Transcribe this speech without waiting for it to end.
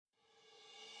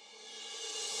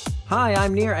Hi,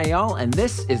 I'm Nir Eyal, and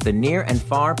this is the Near and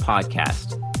Far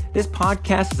podcast. This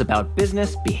podcast is about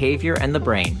business, behavior, and the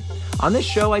brain. On this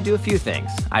show, I do a few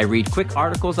things. I read quick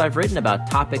articles I've written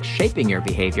about topics shaping your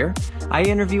behavior. I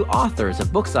interview authors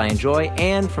of books I enjoy,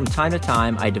 and from time to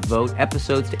time, I devote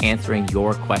episodes to answering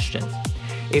your questions.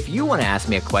 If you want to ask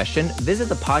me a question, visit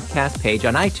the podcast page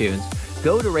on iTunes,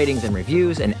 go to ratings and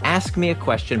reviews, and ask me a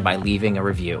question by leaving a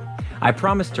review. I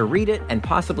promise to read it and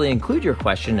possibly include your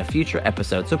question in a future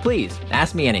episode, so please,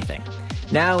 ask me anything.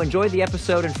 Now, enjoy the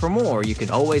episode, and for more, you can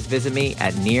always visit me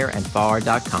at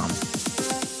nearandfar.com.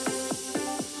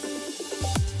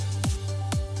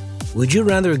 Would you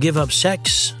rather give up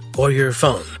sex or your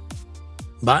phone?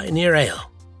 By Nir Eyal,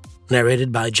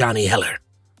 narrated by Johnny Heller.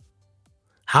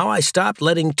 How I stopped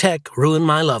letting tech ruin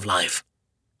my love life.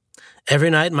 Every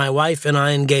night, my wife and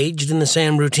I engaged in the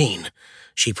same routine.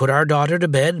 She put our daughter to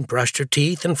bed, brushed her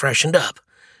teeth, and freshened up.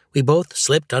 We both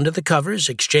slipped under the covers,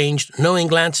 exchanged knowing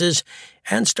glances,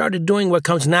 and started doing what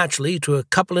comes naturally to a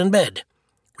couple in bed.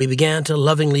 We began to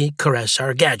lovingly caress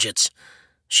our gadgets.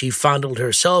 She fondled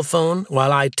her cell phone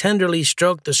while I tenderly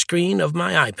stroked the screen of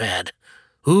my iPad.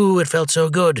 Ooh, it felt so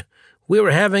good. We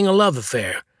were having a love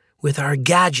affair with our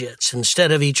gadgets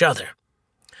instead of each other.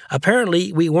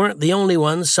 Apparently, we weren't the only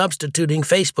ones substituting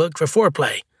Facebook for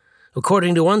foreplay.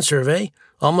 According to one survey,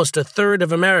 almost a third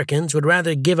of Americans would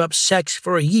rather give up sex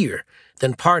for a year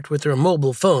than part with their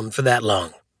mobile phone for that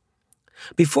long.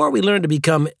 Before we learned to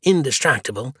become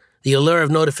indistractable, the allure of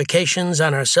notifications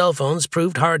on our cell phones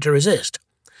proved hard to resist.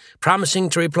 Promising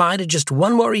to reply to just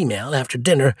one more email after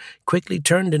dinner quickly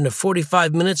turned into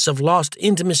 45 minutes of lost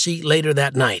intimacy later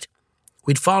that night.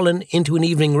 We'd fallen into an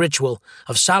evening ritual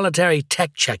of solitary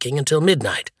tech checking until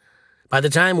midnight. By the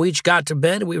time we each got to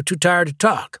bed, we were too tired to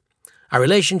talk. Our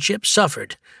relationship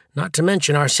suffered, not to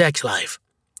mention our sex life.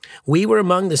 We were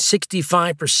among the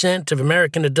 65% of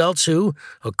American adults who,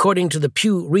 according to the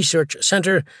Pew Research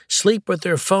Center, sleep with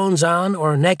their phones on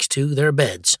or next to their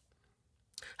beds.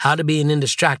 How to be an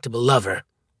indistractable lover.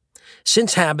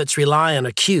 Since habits rely on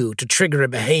a cue to trigger a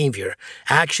behavior,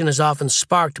 action is often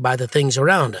sparked by the things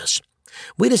around us.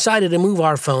 We decided to move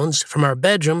our phones from our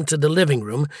bedroom to the living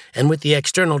room, and with the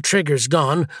external triggers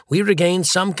gone, we regained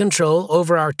some control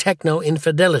over our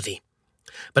techno-infidelity.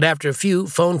 But after a few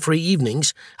phone-free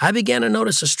evenings, I began to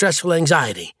notice a stressful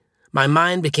anxiety. My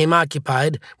mind became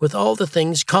occupied with all the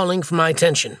things calling for my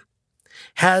attention.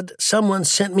 Had someone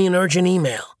sent me an urgent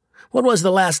email? What was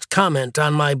the last comment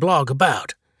on my blog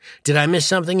about? Did I miss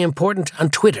something important on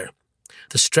Twitter?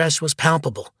 The stress was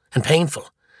palpable and painful,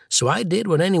 so I did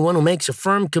what anyone who makes a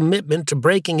firm commitment to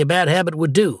breaking a bad habit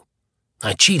would do.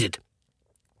 I cheated.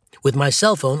 With my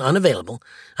cell phone unavailable,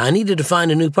 I needed to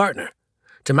find a new partner.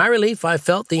 To my relief, I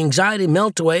felt the anxiety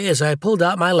melt away as I pulled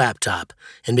out my laptop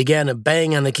and began to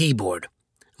bang on the keyboard.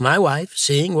 My wife,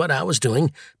 seeing what I was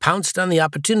doing, pounced on the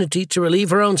opportunity to relieve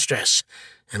her own stress,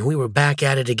 and we were back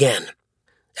at it again.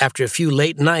 After a few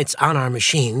late nights on our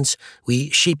machines, we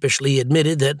sheepishly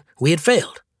admitted that we had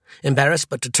failed. Embarrassed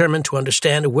but determined to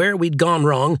understand where we'd gone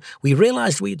wrong, we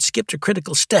realized we had skipped a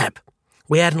critical step.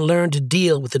 We hadn't learned to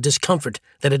deal with the discomfort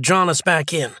that had drawn us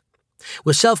back in.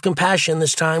 With self-compassion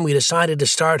this time, we decided to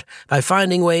start by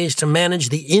finding ways to manage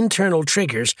the internal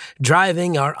triggers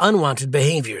driving our unwanted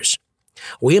behaviors.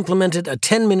 We implemented a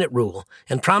 10-minute rule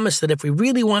and promised that if we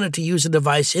really wanted to use a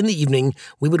device in the evening,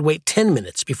 we would wait 10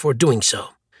 minutes before doing so.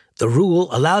 The rule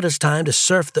allowed us time to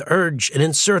surf the urge and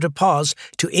insert a pause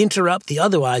to interrupt the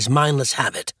otherwise mindless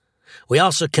habit. We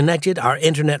also connected our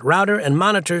internet router and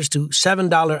monitors to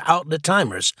 $7 outlet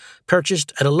timers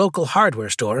purchased at a local hardware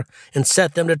store and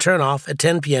set them to turn off at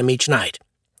 10 p.m. each night.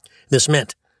 This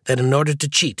meant that in order to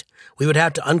cheat, we would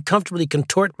have to uncomfortably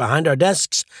contort behind our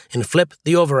desks and flip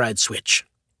the override switch.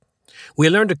 We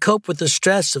learned to cope with the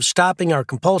stress of stopping our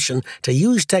compulsion to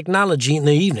use technology in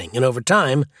the evening, and over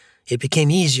time, it became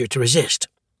easier to resist.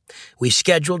 We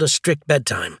scheduled a strict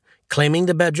bedtime, claiming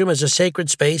the bedroom as a sacred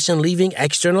space and leaving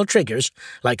external triggers,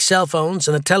 like cell phones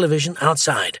and the television,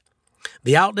 outside.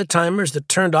 The outlet timers that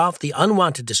turned off the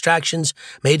unwanted distractions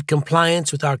made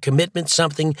compliance with our commitment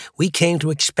something we came to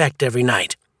expect every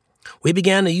night. We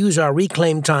began to use our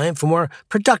reclaimed time for more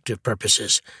productive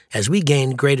purposes as we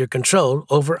gained greater control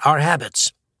over our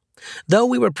habits. Though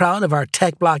we were proud of our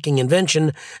tech-blocking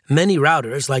invention, many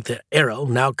routers, like the Arrow,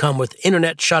 now come with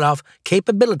internet shut-off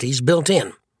capabilities built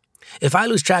in. If I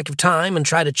lose track of time and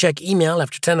try to check email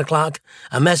after 10 o'clock,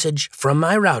 a message from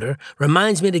my router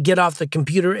reminds me to get off the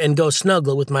computer and go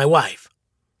snuggle with my wife.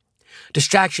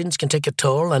 Distractions can take a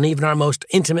toll on even our most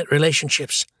intimate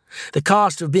relationships. The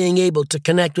cost of being able to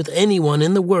connect with anyone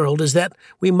in the world is that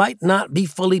we might not be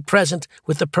fully present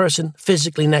with the person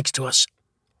physically next to us.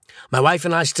 My wife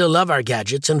and I still love our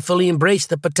gadgets and fully embrace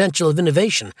the potential of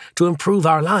innovation to improve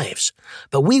our lives.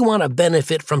 But we want to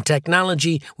benefit from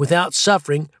technology without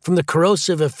suffering from the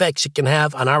corrosive effects it can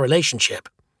have on our relationship.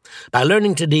 By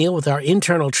learning to deal with our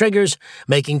internal triggers,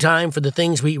 making time for the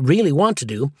things we really want to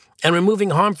do, and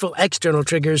removing harmful external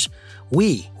triggers,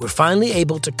 we were finally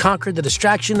able to conquer the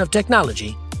distraction of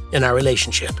technology in our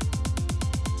relationship.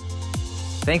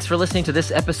 Thanks for listening to this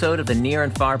episode of the Near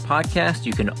and Far podcast.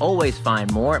 You can always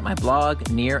find more at my blog,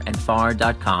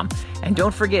 nearandfar.com. And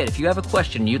don't forget, if you have a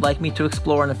question you'd like me to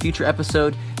explore in a future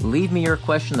episode, leave me your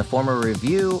question in the form of a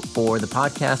review for the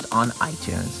podcast on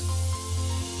iTunes.